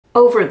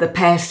Over the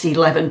past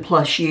 11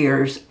 plus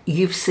years,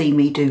 you've seen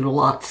me do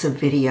lots of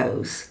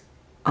videos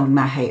on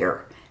my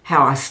hair,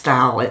 how I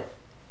style it,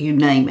 you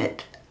name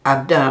it,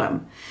 I've done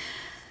them.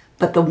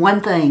 But the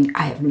one thing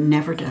I have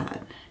never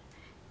done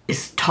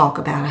is talk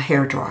about a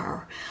hair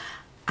dryer.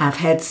 I've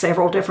had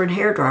several different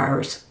hair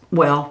dryers,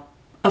 well,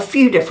 a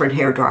few different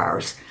hair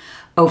dryers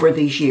over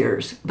these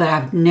years, but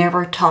I've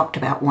never talked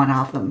about one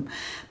of them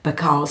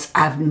because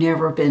I've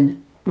never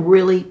been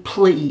really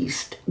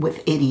pleased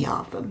with any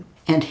of them.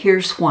 And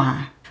here's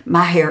why.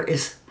 My hair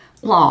is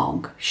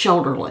long,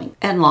 shoulder length,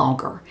 and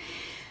longer.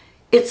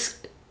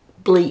 It's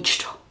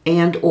bleached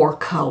and or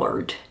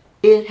colored.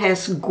 It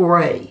has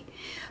gray.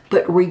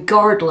 But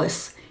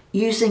regardless,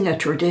 using a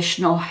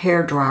traditional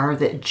hair dryer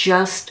that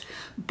just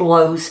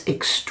blows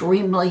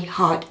extremely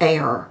hot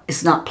air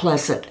is not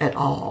pleasant at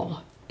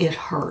all. It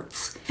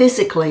hurts.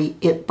 Physically,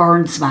 it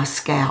burns my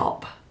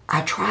scalp.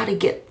 I try to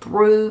get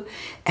through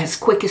as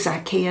quick as I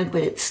can,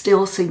 but it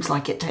still seems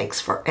like it takes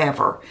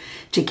forever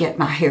to get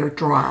my hair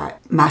dry.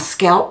 My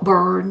scalp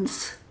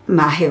burns,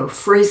 my hair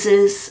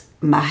frizzes,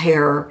 my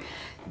hair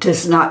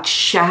does not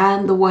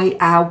shine the way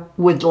I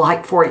would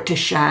like for it to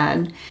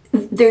shine.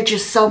 There are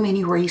just so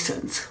many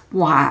reasons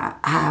why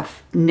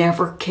I've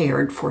never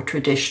cared for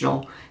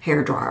traditional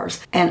hair dryers.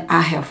 And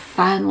I have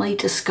finally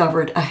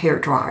discovered a hair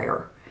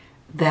dryer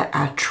that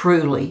I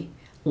truly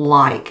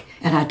like,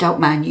 and I don't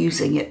mind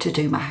using it to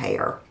do my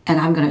hair. And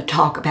I'm going to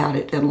talk about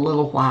it in a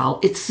little while.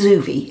 It's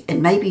ZUVI,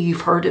 and maybe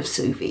you've heard of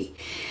ZUVI.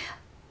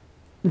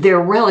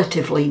 They're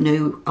relatively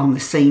new on the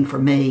scene for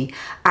me.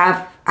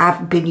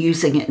 I've been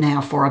using it now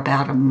for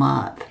about a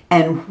month.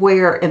 And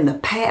where in the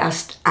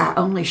past I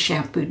only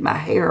shampooed my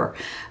hair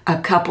a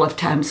couple of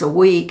times a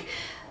week,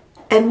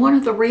 and one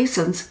of the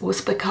reasons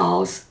was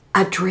because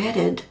I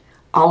dreaded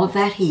all of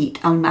that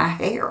heat on my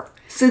hair.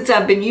 Since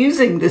I've been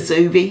using the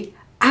ZUVI,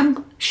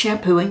 I'm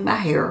shampooing my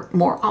hair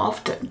more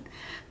often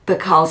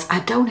because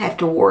I don't have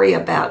to worry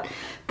about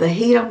the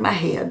heat on my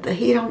head, the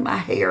heat on my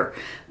hair,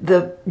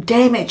 the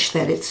damage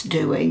that it's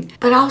doing,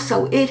 but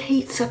also it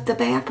heats up the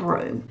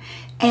bathroom.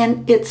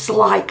 And it's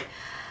like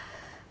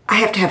I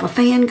have to have a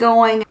fan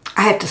going,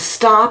 I have to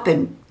stop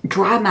and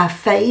dry my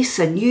face,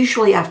 and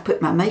usually I've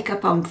put my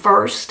makeup on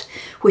first,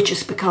 which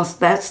is because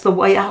that's the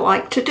way I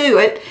like to do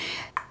it.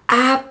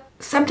 I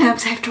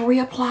sometimes have to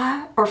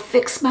reapply or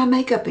fix my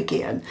makeup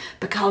again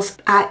because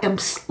I am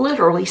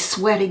literally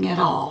sweating it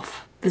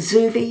off. The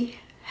ZUVI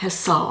has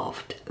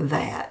solved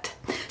that.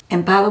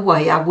 And by the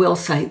way, I will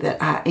say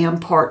that I am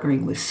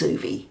partnering with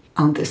ZUVI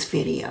on this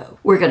video.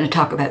 We're going to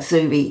talk about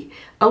ZUVI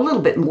a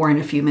little bit more in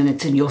a few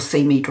minutes, and you'll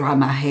see me dry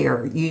my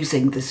hair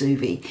using the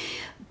ZUVI.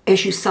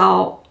 As you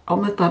saw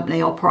on the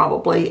thumbnail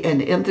probably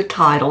and in the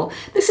title,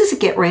 this is a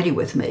Get Ready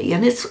With Me,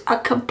 and it's a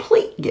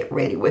complete Get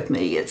Ready With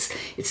Me.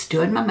 It's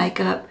doing my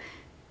makeup,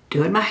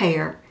 doing my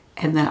hair,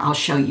 and then I'll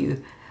show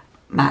you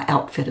my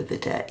outfit of the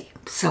day.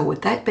 So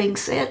with that being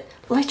said,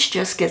 let's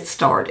just get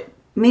started.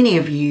 Many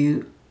of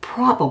you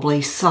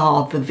probably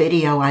saw the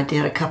video I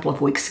did a couple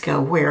of weeks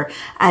ago where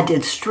I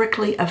did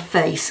strictly a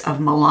face of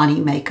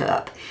Milani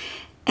makeup.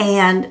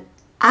 And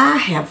I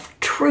have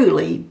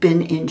truly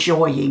been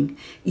enjoying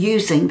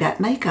using that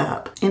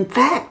makeup. In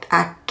fact,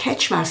 I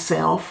catch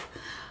myself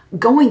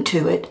going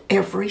to it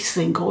every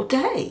single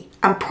day.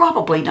 I'm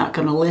probably not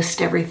going to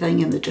list everything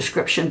in the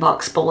description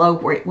box below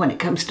when it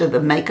comes to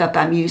the makeup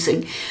I'm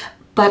using,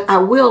 but I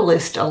will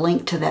list a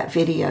link to that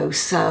video.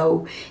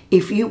 So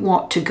if you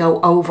want to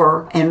go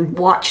over and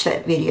watch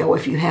that video,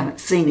 if you haven't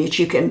seen it,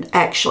 you can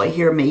actually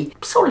hear me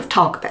sort of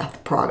talk about the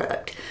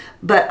product.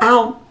 But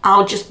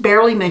I'll just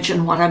barely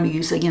mention what I'm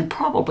using and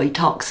probably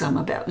talk some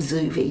about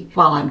ZUVI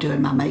while I'm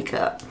doing my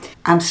makeup.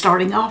 I'm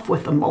starting off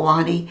with the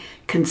Milani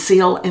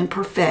Conceal and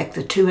Perfect,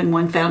 the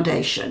 2-in-1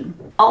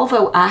 foundation.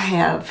 Although I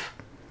have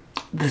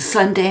the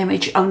sun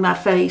damage on my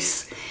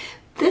face,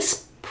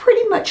 this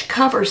pretty much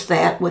covers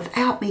that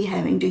without me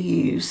having to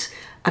use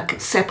a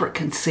separate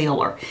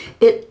concealer.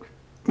 It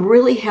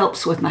really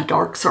helps with my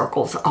dark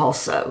circles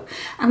also.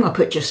 I'm going to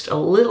put just a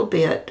little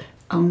bit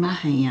on my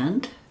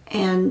hand,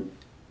 and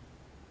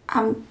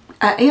I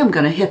am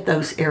going to hit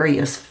those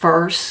areas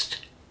first.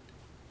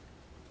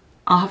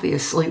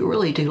 Obviously,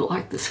 really do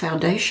like this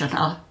foundation.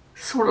 I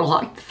sort of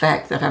like the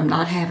fact that I'm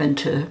not having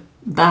to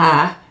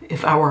buy,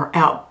 if I were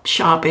out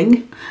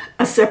shopping,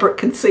 a separate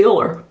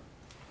concealer.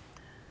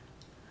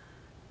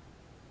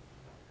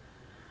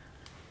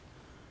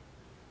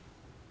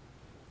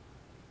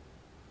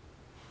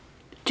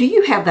 Do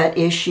you have that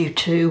issue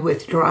too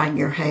with drying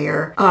your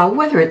hair?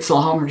 Whether it's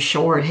long or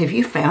short, have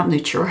you found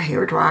that your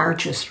hair dryer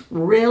just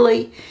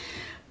really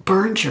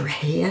burns your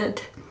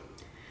head?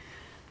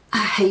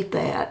 I hate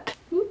that.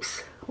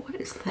 Oops, what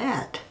is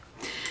that?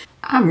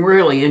 I'm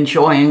really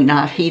enjoying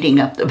not heating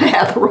up the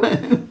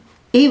bathroom.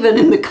 Even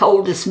in the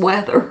coldest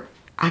weather,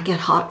 I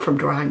get hot from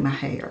drying my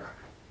hair.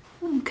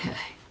 Okay.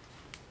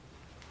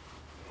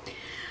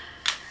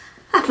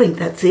 I think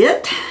that's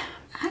it.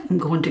 I'm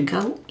going to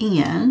go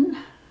in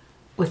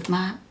with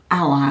my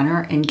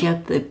eyeliner and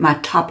get my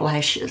top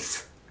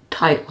lashes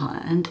tight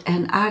lined,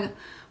 and I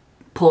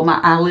pull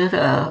my eyelid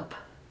up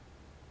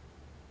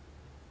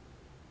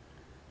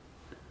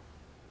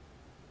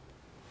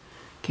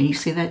Can you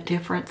see that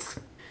difference?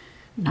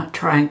 I'm not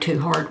trying too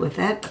hard with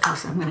that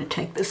because I'm going to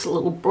take this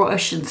little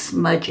brush and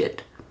smudge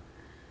it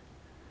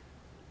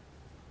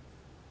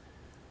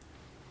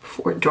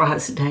before it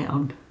dries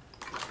down.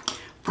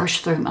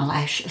 Brush through my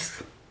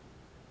lashes.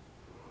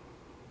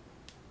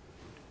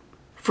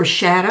 For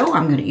shadow,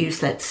 I'm going to use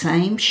that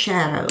same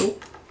shadow,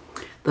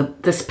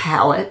 this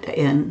palette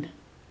in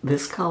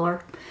this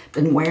color.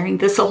 Been wearing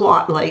this a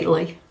lot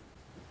lately.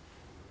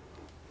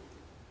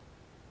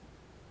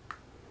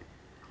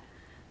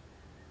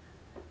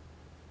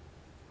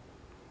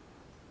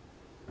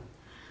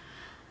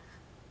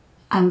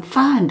 I'm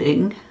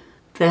finding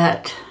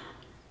that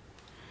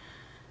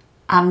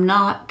I'm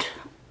not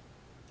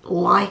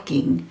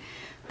liking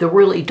the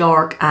really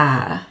dark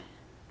eye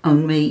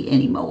on me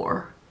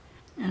anymore.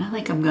 And I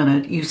think I'm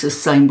going to use the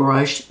same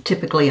brush.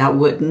 Typically I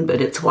wouldn't,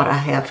 but it's what I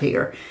have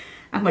here.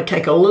 I'm going to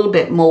take a little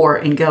bit more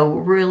and go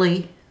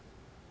really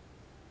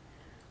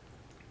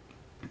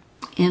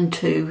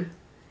into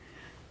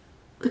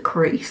the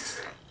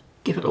crease.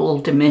 Give it a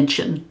little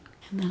dimension,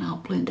 and then I'll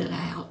blend it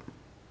out.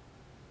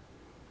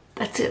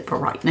 That's it for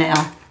right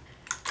now.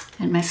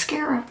 And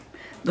mascara,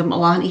 the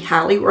Milani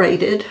Highly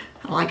Rated.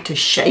 I like to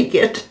shake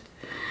it.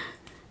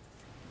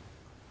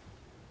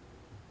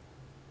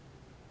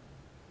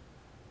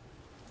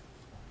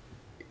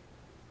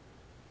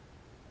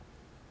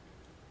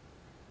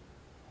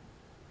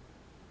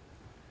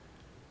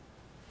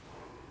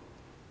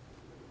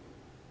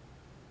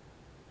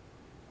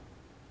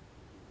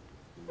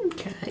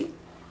 Okay.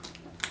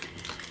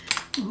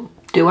 We'll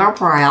do our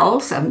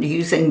brows. I'm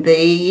using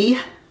the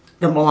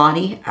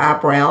Milani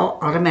Eyebrow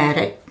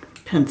Automatic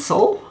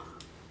Pencil.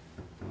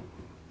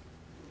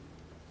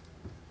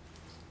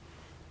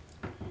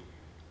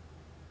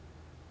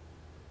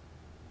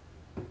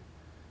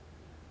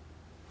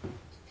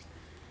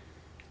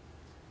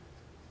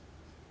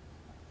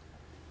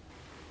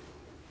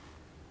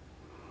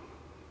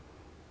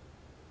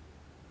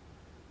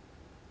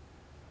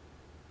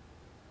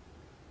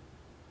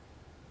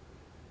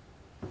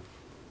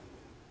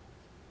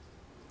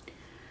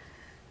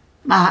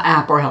 My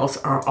eyebrows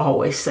are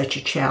always such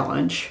a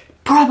challenge,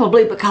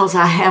 probably because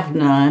I have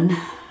none.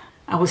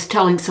 I was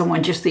telling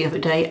someone just the other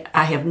day,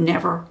 I have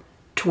never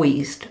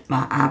tweezed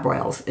my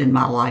eyebrows in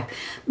my life.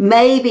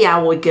 Maybe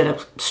I would get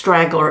a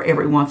straggler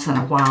every once in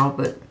a while,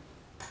 but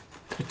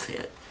that's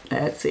it.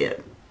 That's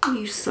it. I'll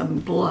use some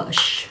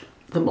blush.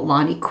 The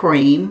Milani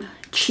Cream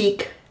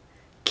Cheek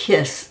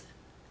Kiss.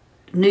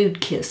 Nude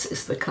Kiss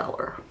is the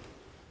color.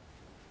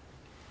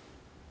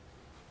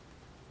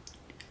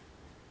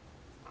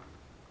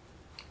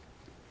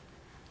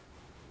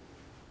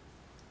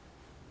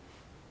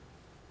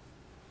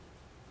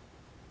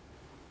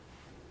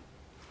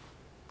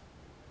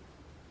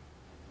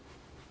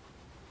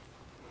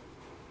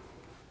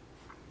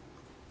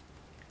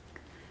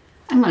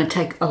 I'm going to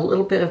take a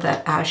little bit of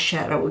that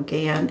eyeshadow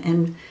again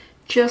and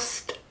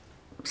just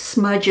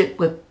smudge it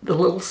with the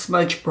little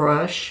smudge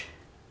brush.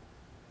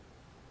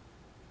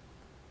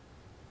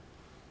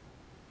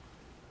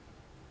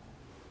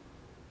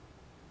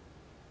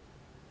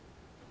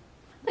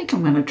 I think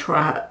I'm going to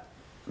try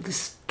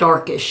this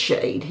darkest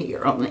shade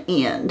here on the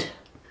end.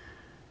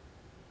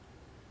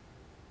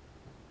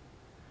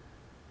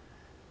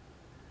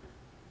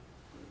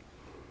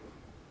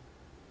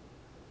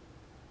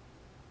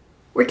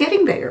 We're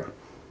getting there.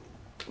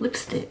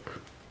 Lipstick.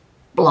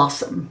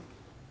 Blossom.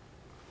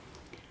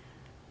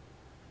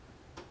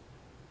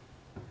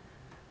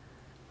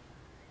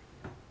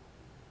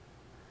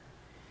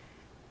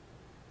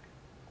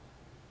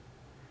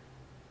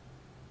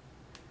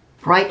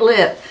 Bright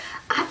lip.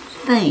 I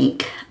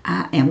think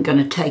I am going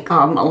to take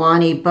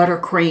Milani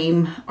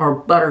Buttercream or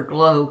Butter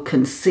Glow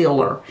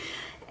Concealer.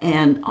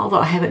 And although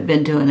I haven't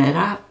been doing it,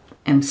 I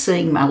am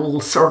seeing my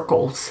little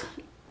circles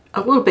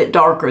a little bit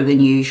darker than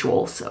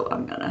usual. So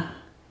I'm going to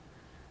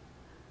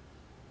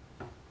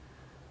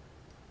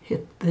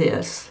hit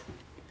this.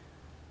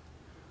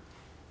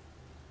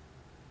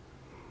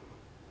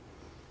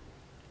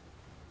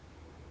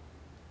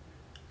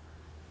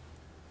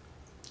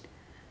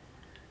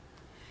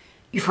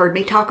 You've heard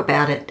me talk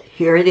about it.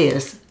 Here it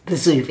is, the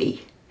ZUVI.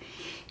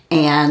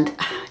 And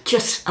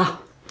just,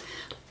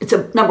 it's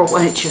a, number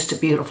one, it's just a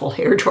beautiful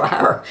hair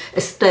dryer.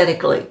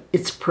 Aesthetically,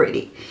 it's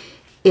pretty.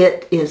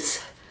 It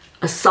is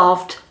a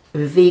soft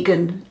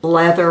vegan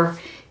leather.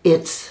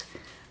 It's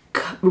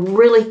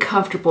really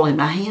comfortable in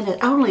my hand.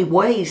 It only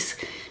weighs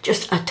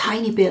just a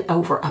tiny bit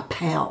over a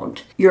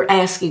pound. You're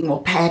asking, well,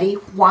 Patty,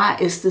 why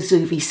is the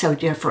ZUVI so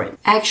different?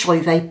 Actually,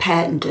 they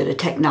patented a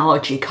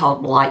technology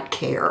called light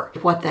care.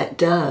 What that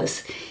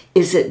does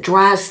is it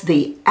dries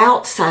the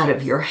outside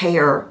of your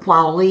hair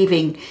while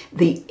leaving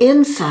the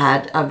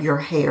inside of your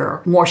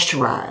hair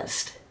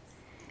moisturized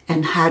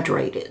and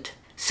hydrated.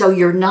 So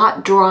you're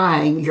not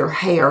drying your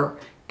hair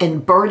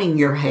and burning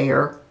your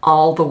hair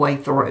all the way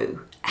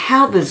through.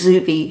 How the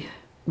ZUVI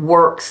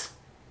works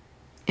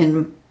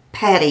in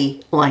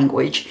Patty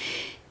language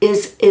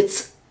is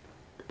it's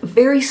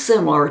very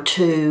similar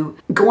to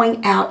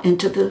going out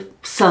into the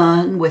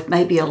sun with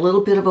maybe a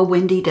little bit of a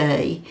windy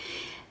day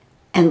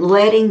and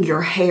letting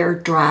your hair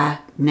dry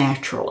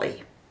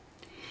naturally.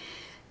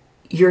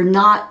 You're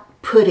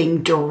not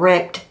putting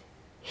direct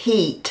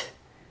heat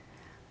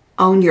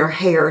on your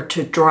hair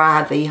to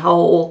dry the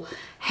whole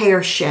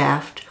hair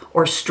shaft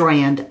or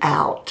strand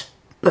out,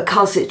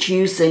 because it's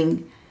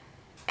using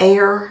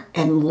air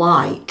and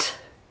light,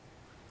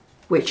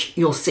 which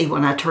you'll see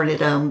when I turn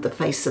it on the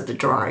face of the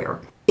dryer.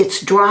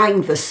 It's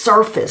drying the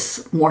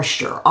surface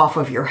moisture off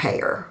of your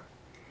hair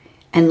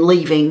and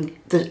leaving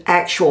the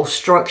actual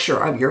structure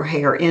of your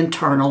hair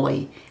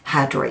internally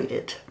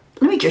hydrated.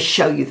 Let me just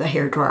show you the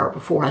hair dryer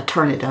before I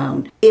turn it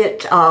on.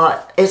 It,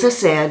 as I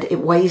said, it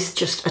weighs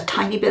just a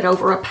tiny bit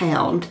over a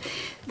pound.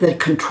 The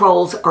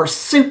controls are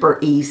super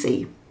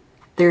easy.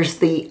 There's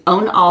the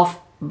on-off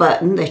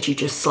button that you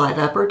just slide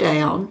up or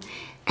down,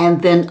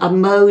 and then a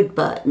mode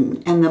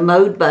button. And the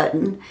mode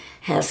button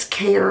has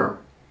care,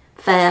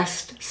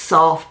 fast,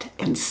 soft,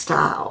 and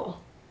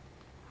style.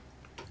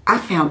 I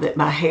found that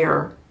my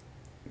hair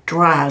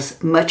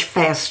dries much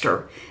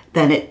faster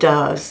than it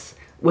does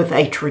with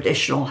a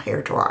traditional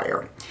hair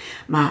dryer.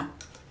 My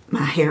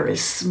hair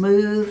is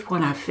smooth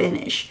when I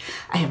finish.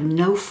 I have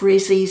no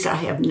frizzies. I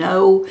have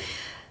no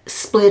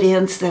split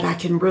ends that I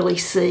can really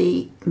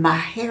see. My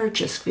hair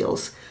just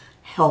feels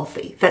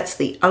healthy. That's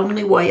the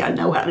only way I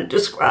know how to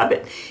describe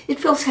it. It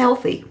feels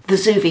healthy. The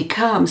ZUVI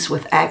comes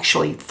with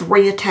actually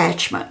 3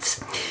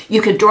 attachments.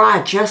 You can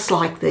dry just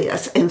like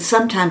this, and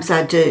sometimes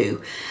I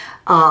do.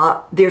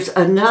 There's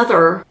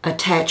another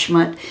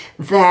attachment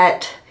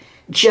that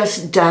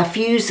just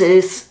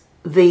diffuses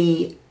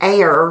the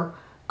air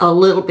a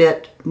little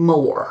bit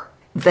more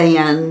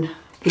than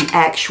the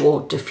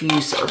actual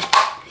diffuser.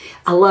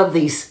 I love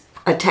these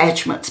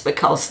attachments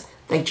because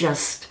they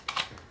just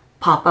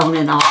pop on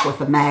and off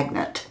with a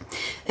magnet.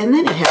 And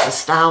then it has a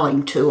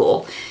styling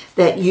tool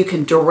that you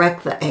can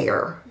direct the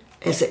air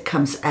as it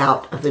comes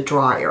out of the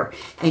dryer,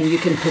 and you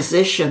can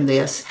position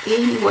this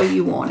any way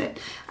you want it.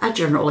 I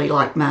generally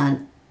like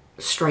mine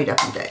straight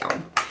up and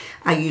down.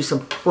 I use a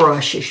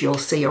brush, as you'll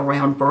see, a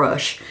round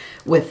brush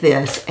with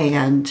this,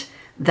 and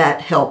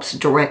that helps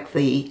direct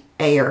the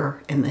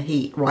air and the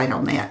heat right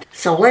on that.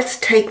 So let's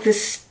take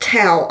this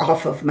towel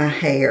off of my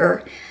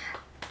hair.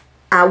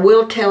 I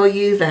will tell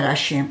you that I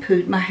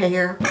shampooed my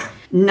hair.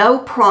 No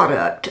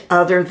product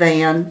other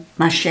than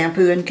my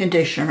shampoo and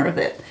conditioner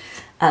that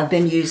I've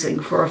been using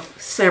for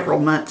several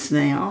months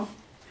now.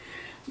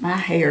 My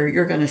hair,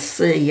 you're going to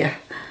see,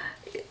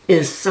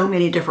 is so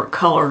many different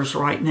colors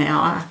right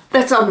now.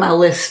 That's on my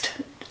list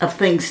of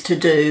things to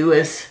do,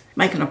 is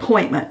make an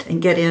appointment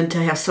and get in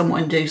to have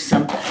someone do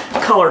some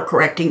color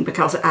correcting,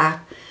 because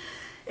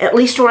at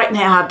least right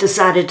now, I've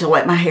decided to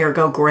let my hair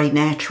go gray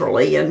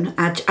naturally, and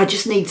I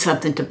just need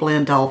something to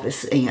blend all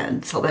this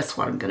in. So that's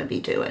what I'm going to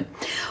be doing.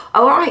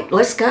 All right,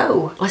 let's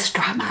go. Let's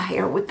dry my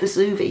hair with the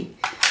ZUVI.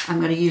 I'm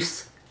going to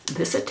use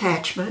this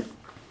attachment.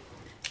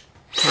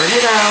 Turn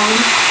it on.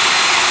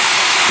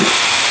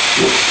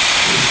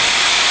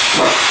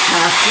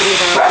 I put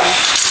it on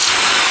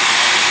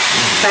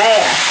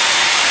fast.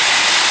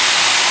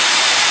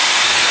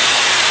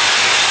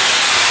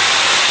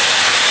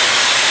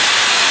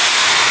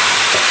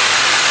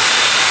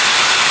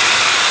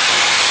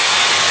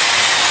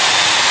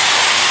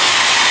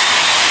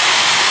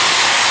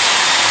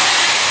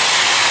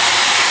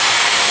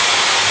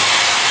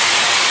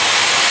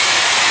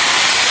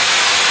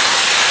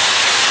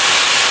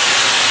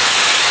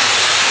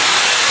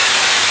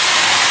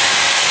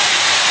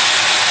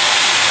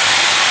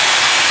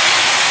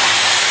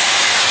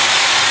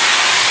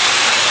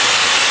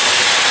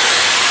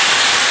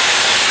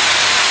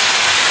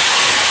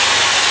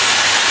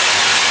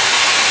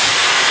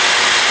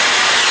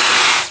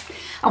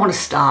 I want to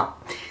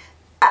stop.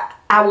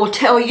 I will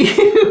tell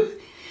you,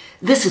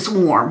 this is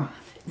warm.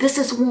 This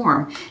is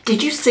warm.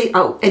 Did you see,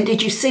 oh, and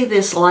did you see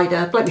this light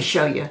up? Let me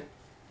show you.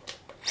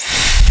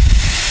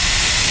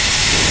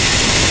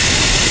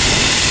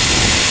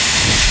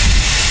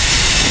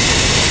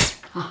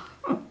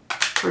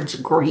 Turns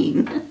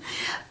green.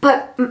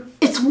 But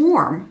it's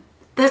warm.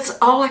 That's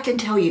all I can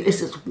tell you,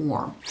 is it's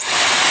warm.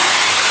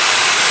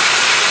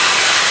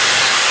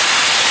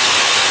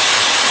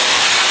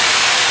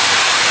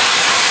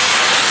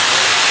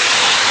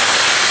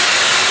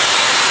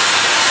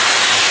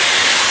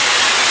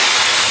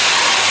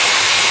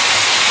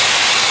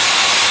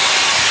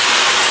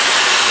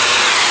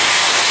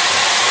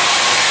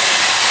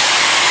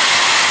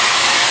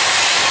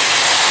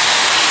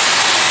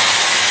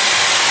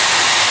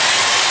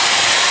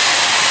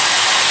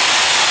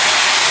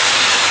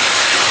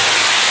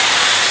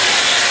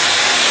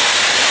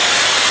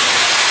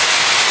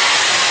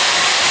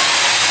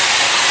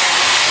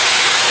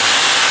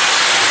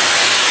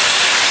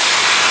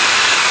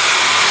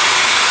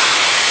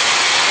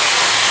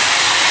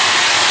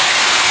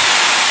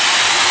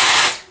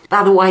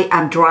 By the way,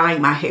 I'm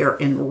drying my hair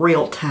in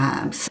real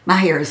time. My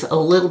hair is a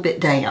little bit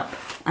damp.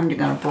 I'm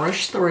going to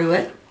brush through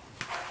it.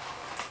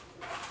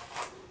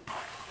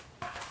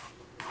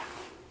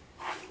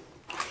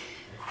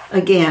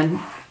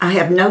 Again, I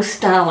have no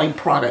styling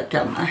product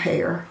on my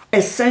hair.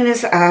 As soon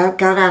as I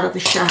got out of the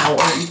shower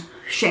and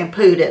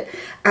shampooed it,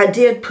 I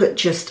did put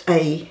just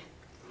a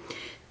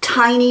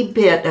tiny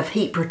bit of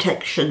heat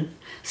protection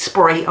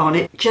spray on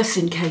it, just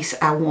in case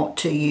I want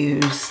to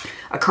use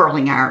a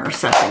curling iron or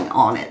something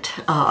on it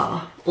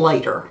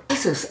later.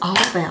 This is all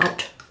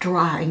about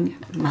drying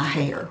my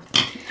hair.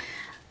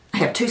 I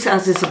have 2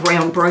 sizes of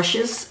round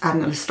brushes. I'm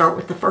going to start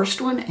with the first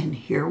one, and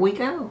here we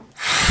go.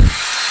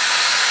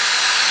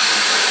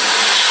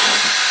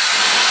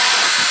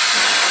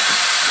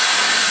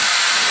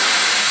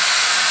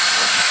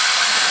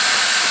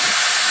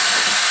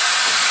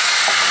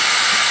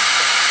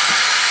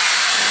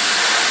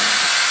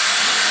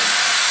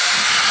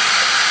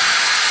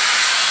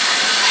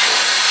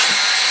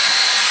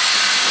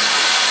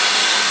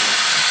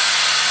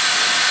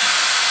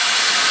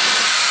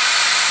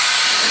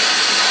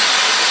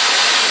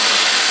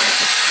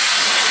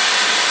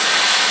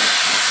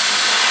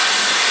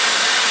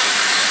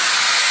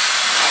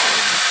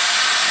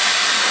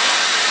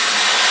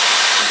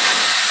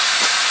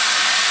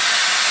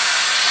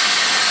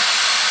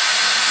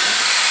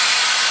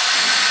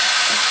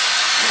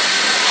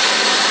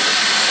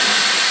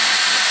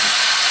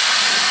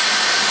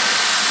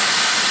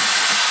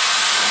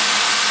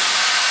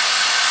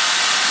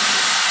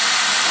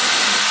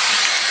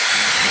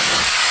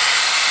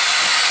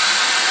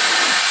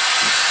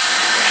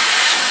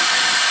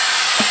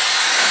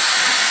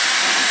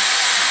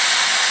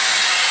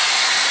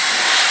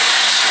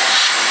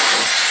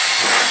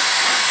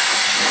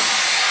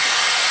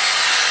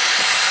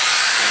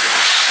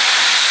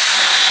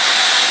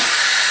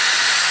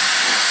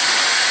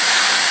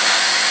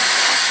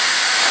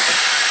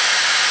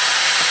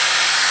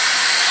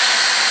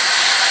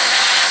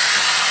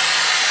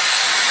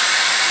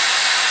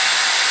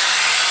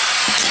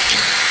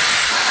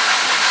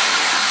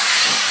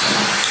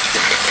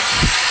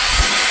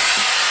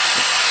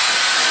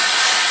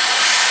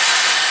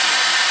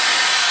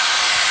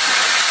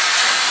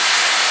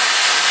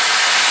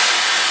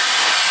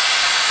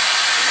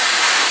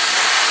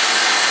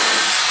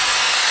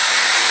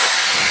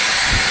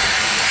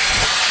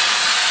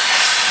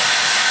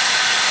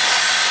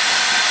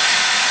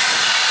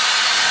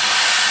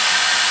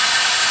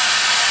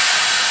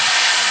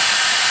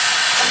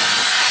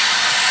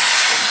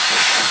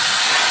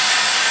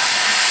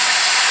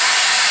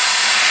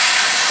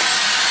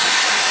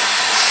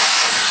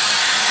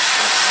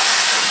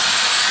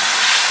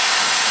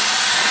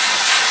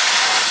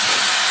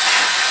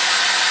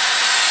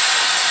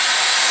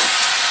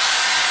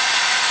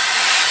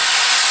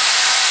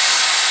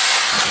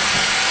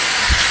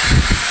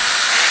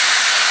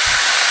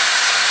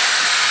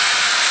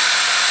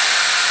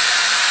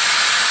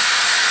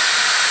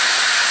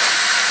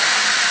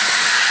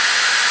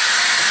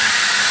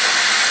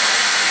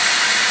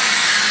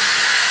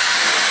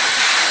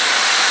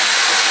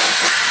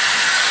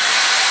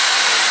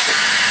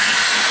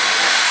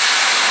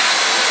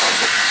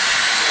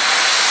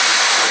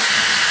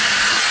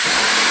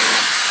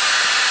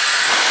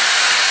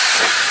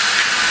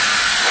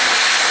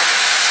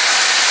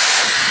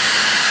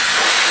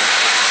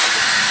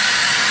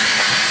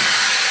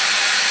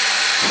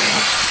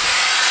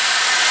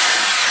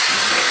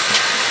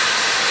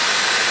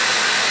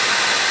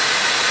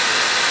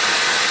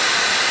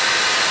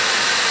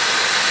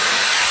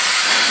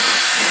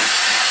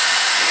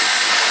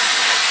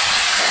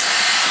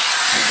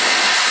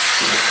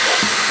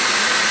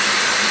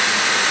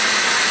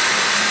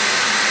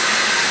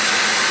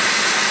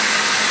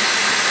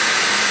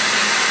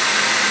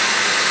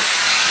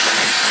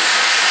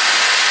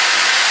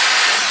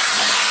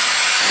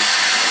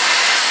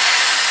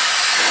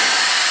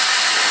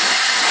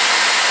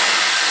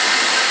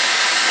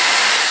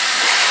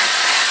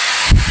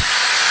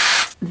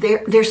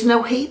 There's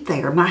no heat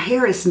there. My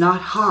hair is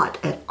not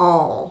hot at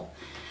all.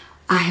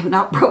 I have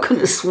not broken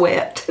a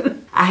sweat.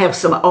 I have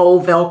some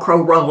old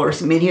Velcro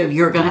rollers. Many of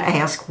you are going to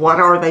ask, what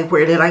are they?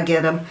 Where did I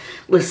get them?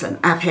 Listen,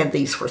 I've had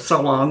these for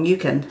so long. You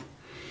can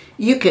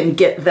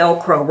get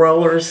Velcro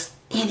rollers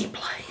any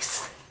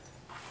place.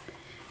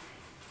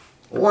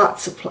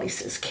 Lots of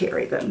places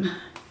carry them.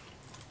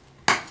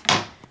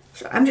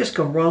 So I'm just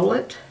going to roll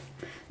it.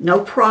 No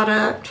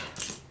product.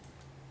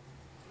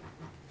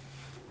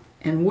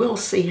 And we'll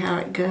see how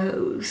it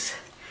goes.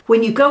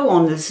 When you go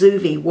on the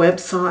ZUVI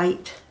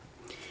website,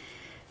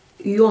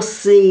 you'll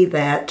see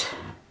that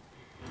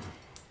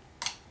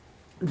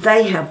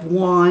they have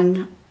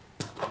won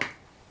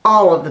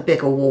all of the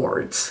big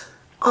awards.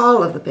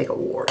 All of the big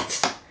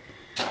awards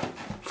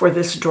for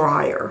this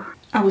dryer.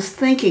 I was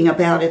thinking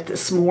about it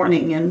this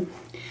morning, and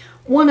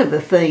one of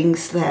the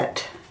things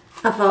that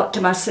I thought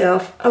to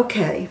myself,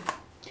 okay,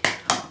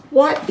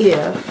 what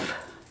if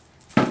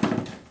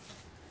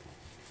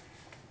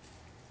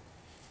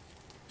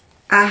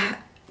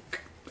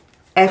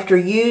after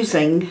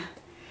using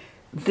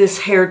this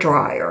hair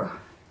dryer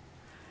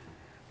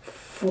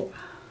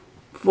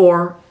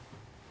for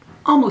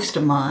almost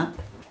a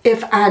month,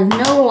 if I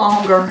no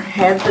longer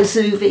had the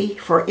ZUVI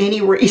for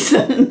any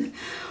reason,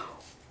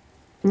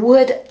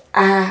 would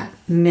I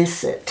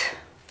miss it?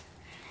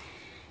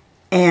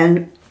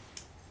 And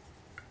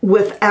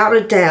without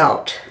a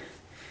doubt,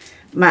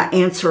 my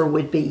answer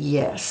would be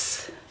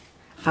yes.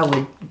 I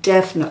would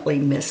definitely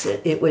miss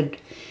it. It would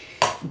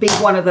be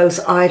one of those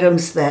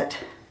items that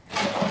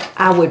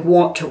I would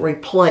want to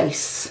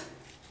replace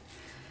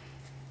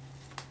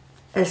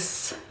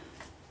as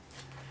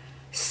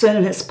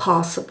soon as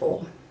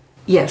possible.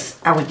 Yes,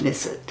 I would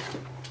miss it.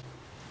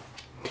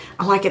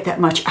 I like it that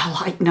much. I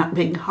like not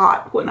being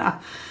hot when I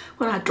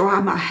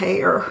dry my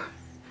hair.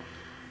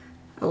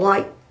 I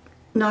like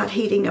not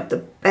heating up the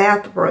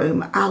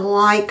bathroom. I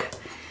like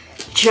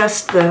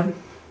just the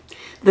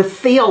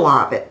feel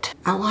of it.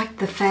 I like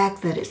the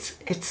fact that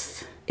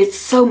it's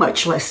so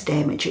much less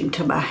damaging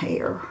to my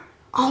hair.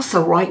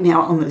 Also, right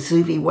now on the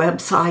ZUVI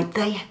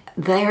website,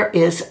 there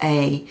is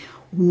a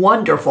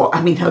wonderful,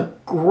 I mean a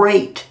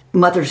great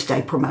Mother's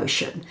Day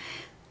promotion.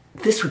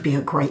 This would be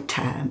a great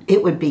time.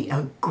 It would be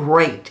a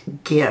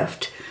great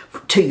gift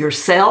to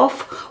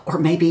yourself, or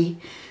maybe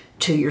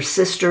to your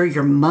sister,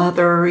 your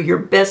mother, your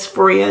best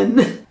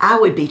friend. I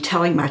would be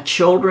telling my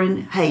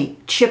children, hey,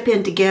 chip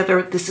in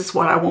together. This is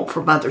what I want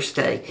for Mother's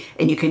Day.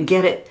 And you can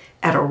get it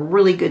at a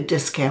really good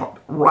discount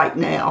right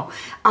now.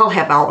 I'll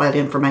have all that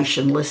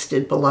information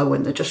listed below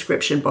in the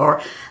description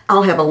bar.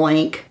 I'll have a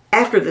link.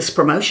 After this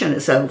promotion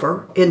is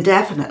over,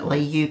 indefinitely,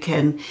 you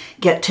can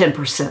get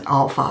 10%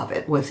 off of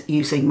it with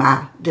using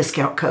my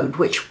discount code,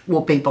 which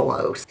will be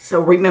below.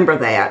 So remember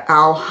that.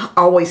 I'll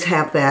always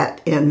have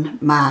that in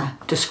my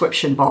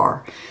description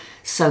bar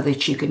so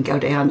that you can go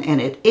down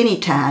and at any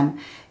time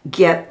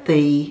get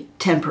the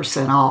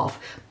 10% off.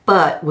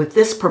 But with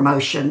this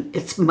promotion,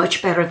 it's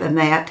much better than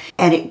that.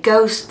 And it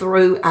goes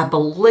through, I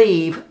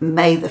believe,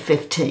 May the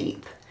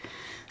 15th.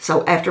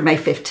 So after May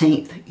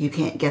 15th, you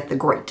can't get the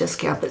great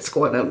discount that's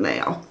going on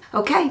now.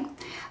 Okay,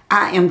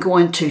 I am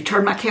going to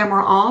turn my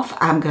camera off.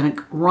 I'm going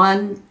to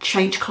run,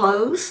 change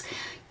clothes,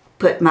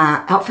 put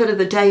my outfit of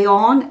the day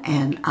on,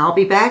 and I'll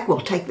be back.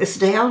 We'll take this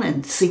down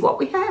and see what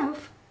we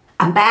have.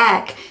 I'm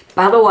back.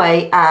 By the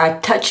way, I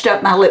touched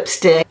up my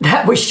lipstick.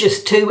 That was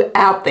just too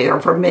out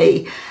there for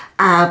me.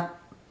 I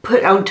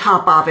put on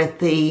top of it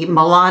the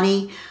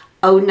Milani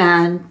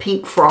 09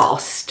 Pink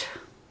Frost.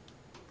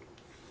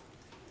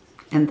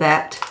 And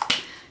that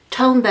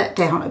toned that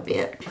down a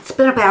bit. It's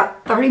been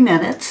about 30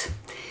 minutes.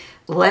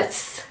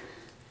 Let's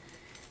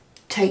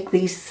take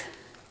these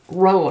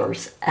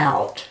rollers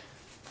out.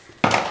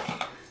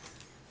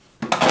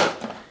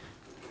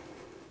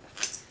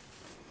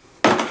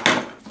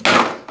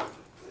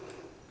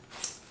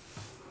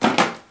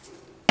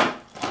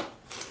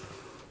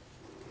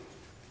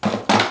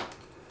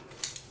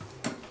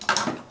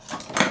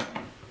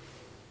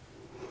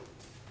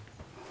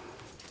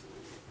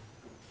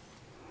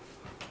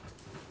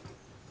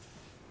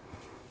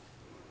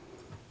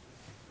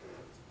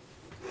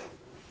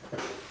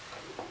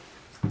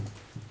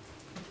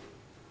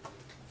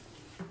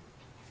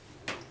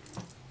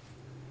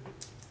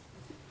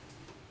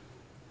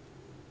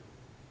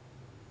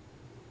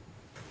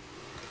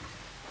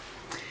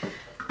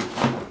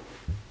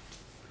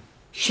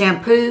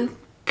 Shampoo,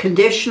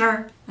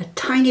 conditioner, a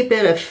tiny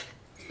bit of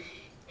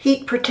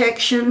heat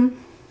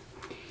protection,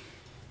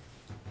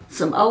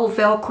 some old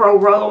Velcro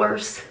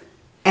rollers,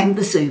 and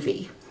the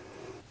ZUVI.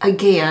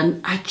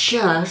 Again, I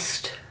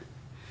just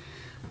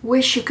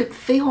wish you could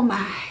feel my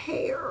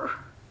hair.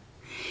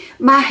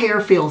 My hair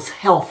feels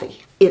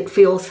healthy. It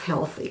feels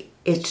healthy.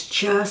 It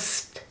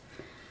just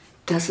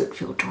doesn't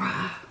feel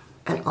dry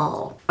at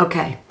all.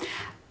 Okay,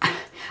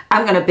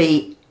 I'm going to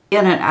be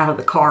in and out of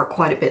the car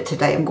quite a bit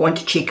today. I'm going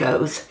to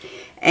Chico's,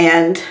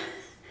 and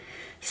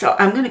so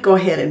I'm going to go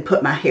ahead and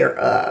put my hair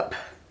up.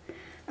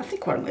 I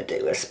think what I'm going to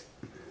do is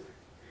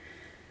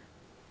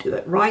do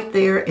it right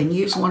there and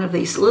use one of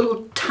these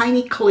little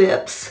tiny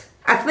clips.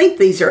 I think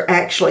these are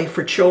actually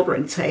for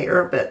children's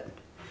hair, but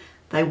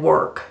they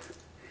work.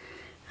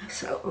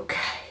 So,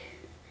 okay,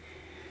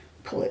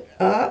 pull it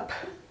up.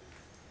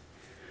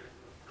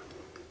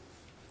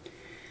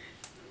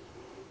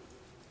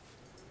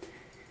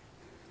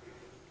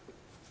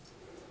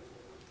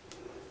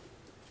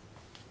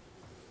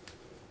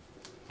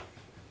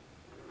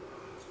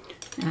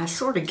 And I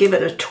sort of give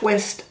it a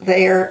twist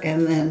there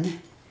and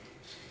then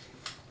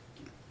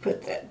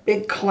put that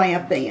big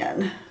clamp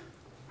in.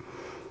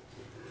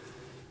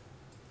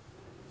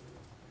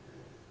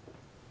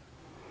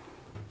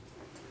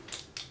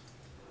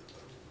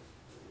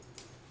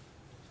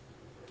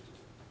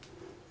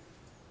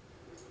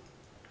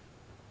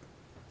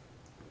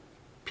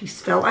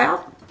 Piece fell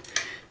out.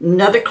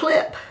 Another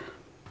clip.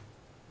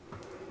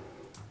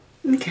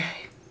 Okay.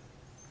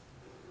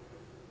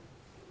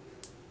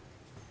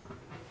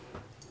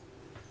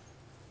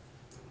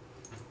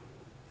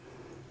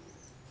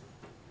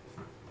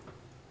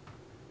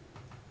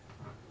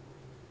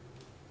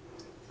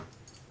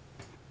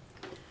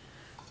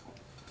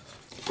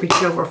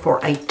 Reach over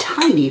for a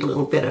tiny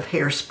little bit of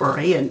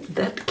hairspray, and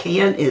that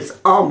can is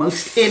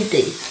almost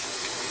empty.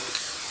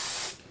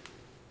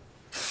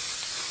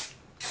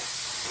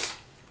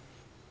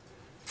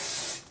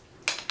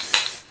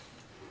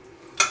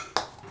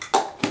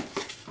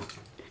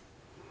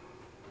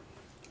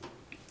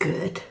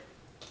 Good.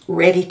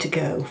 Ready to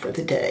go for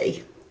the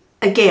day.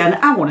 Again,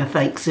 I want to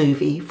thank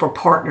ZUVI for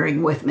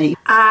partnering with me.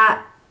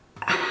 I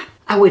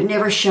would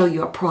never show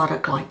you a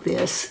product like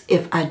this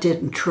if I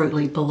didn't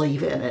truly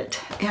believe in it.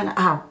 And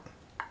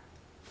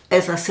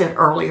as I said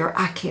earlier,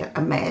 I can't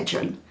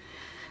imagine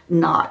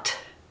not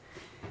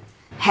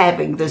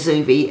having the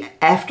ZUVI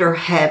after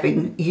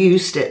having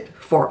used it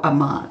for a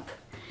month.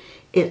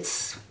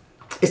 It's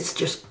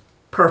just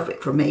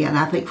perfect for me, and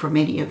I think for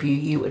many of you,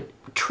 you would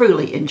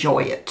truly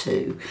enjoy it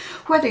too.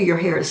 Whether your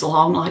hair is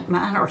long like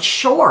mine or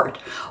short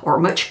or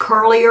much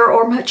curlier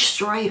or much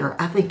straighter,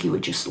 I think you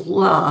would just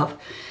love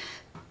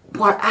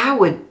what I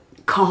would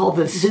call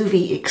the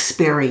ZUVI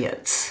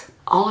experience.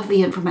 All of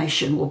the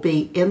information will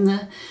be in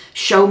the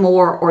show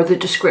more or the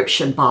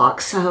description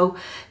box. So,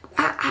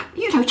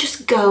 you know,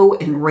 just go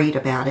and read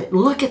about it.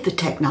 Look at the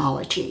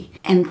technology.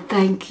 And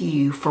thank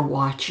you for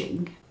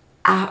watching.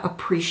 I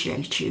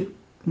appreciate you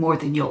more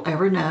than you'll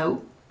ever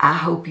know. I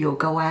hope you'll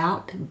go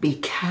out, be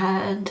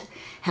kind,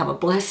 have a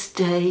blessed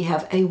day,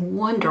 have a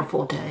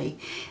wonderful day,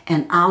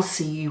 and I'll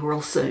see you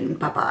real soon.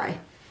 Bye-bye.